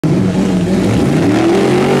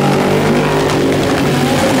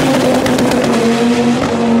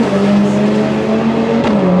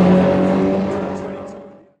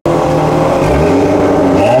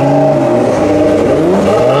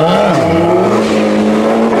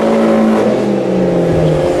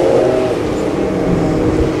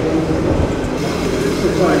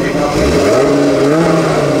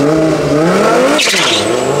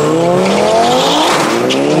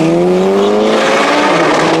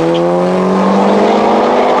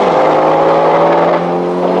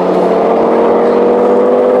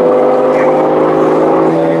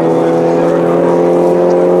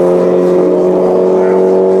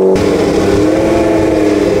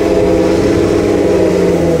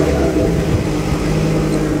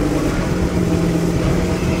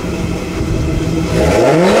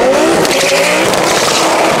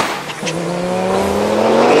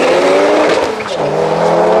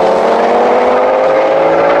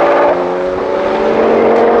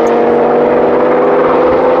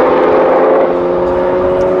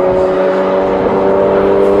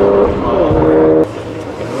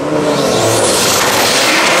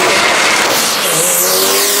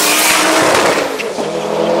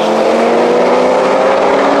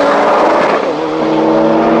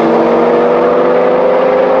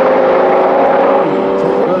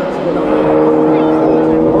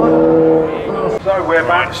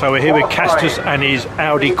So we're here with Kestas and his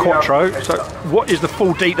Audi Quattro. So what is the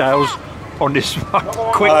full details on this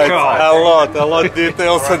quick car? A lot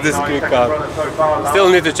details on this quick car. Still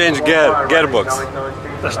need to change gearbox.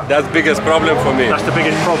 That's the biggest problem for me. That's the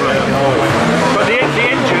biggest problem. But the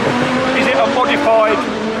engine, is it a modified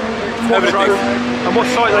Quattro? And what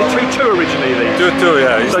size? Are they 2.2 originally? These? 2.2,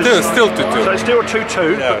 yeah. It's still 2.2. So it's still a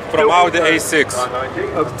 2.2. Yeah, from Audi A6.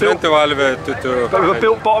 2012 2.2. But with a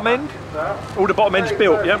built bottom end? All the bottom end's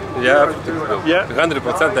built, yeah? Yeah, yeah. 100%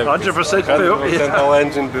 100% built. 100% all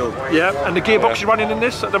engine built. Yeah, and the gearbox is running in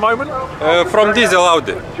this at the moment? From diesel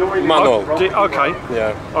Audi, manual. Okay.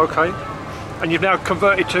 Yeah. Okay. And you've now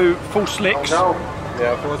converted to full slicks?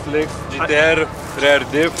 Yeah, full slicks, GTR, rear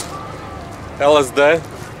diff, LSD,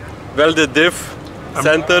 welded diff,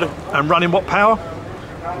 center. And running what power?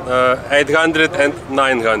 800 and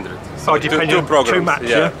 900. So depending on two maps,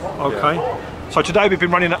 yeah? Okay. Yeah. So today we've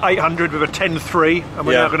been running at 800 with a 10.3 and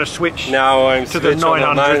we're now going to switch to the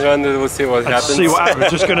 900. We'll see what happens. See what happens,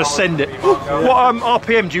 just going to send it. What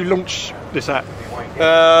RPM do you launch this at?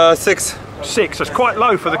 6. 6, that's quite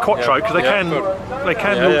low for the Quattro because they can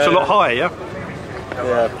launch a lot higher, yeah?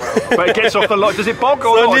 Yeah. But it gets off the lot. Does it bog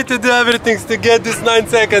or not? I need to do everything to get this 9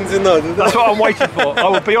 seconds, you know. That's what I'm waiting for. I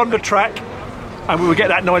will be on the track and we will get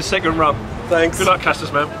that 9-second run. Thanks. Good luck,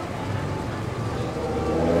 Kestas, man.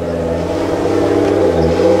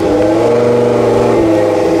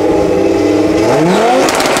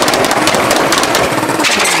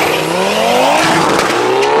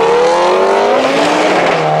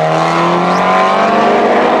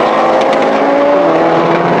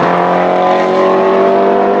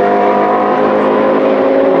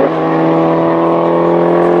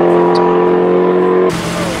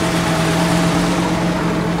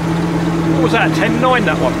 What was that, 10.9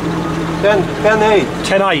 that one? 10.8.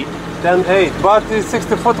 10.8. 10.8, but it's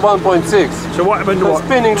 60 foot 1.6. So what happened? What?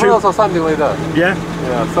 Spinning wheels or something like that. Yeah?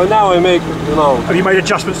 Yeah, so now I make, you know... Have you made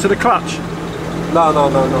adjustments to the clutch? No.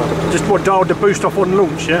 Just what, dialed the boost off on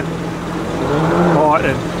launch, yeah? Alright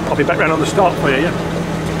then, I'll be back round on the start for you, yeah?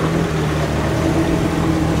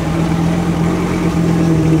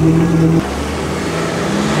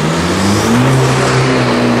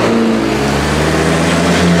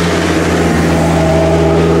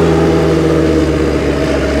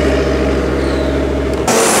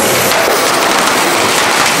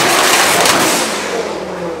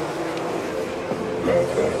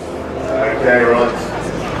 Okay, right.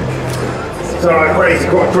 So our crazy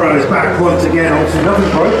Quattro is back once again. Obviously nothing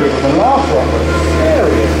broken with the last one, but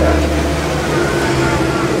serious that.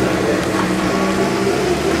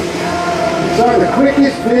 So the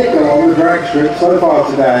quickest vehicle on the drag strip so far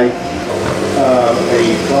today, a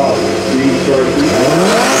Class B trophy.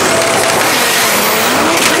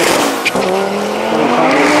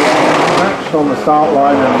 Matched on the start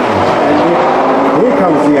line and ended. Here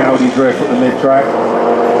comes the Audi drift at the mid-track.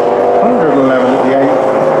 111 at the 8th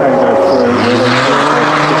and goes through with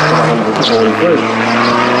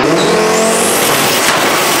 143.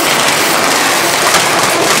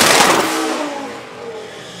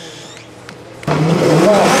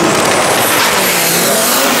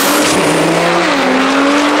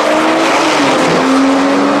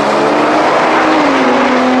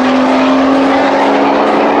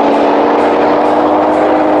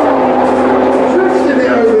 Drifting it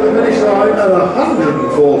over the finish line at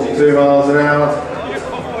 142 miles an hour.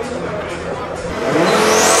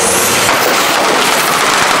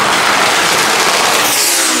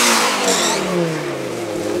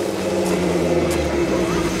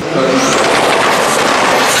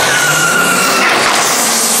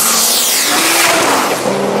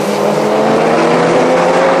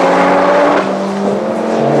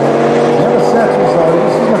 Never settles though,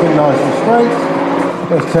 this is looking nice and straight.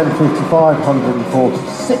 There's 10.55,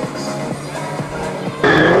 146.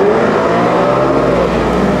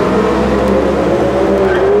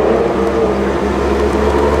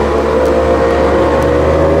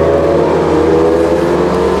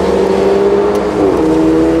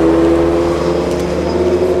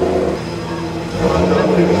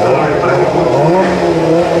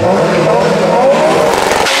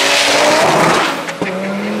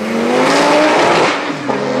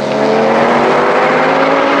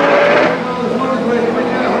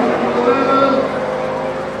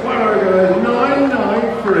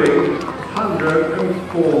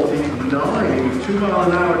 He was 2 miles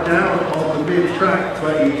an hour down on the mid track,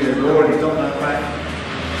 but he has already got that back.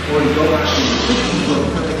 Already got that in the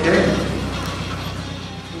 60s again.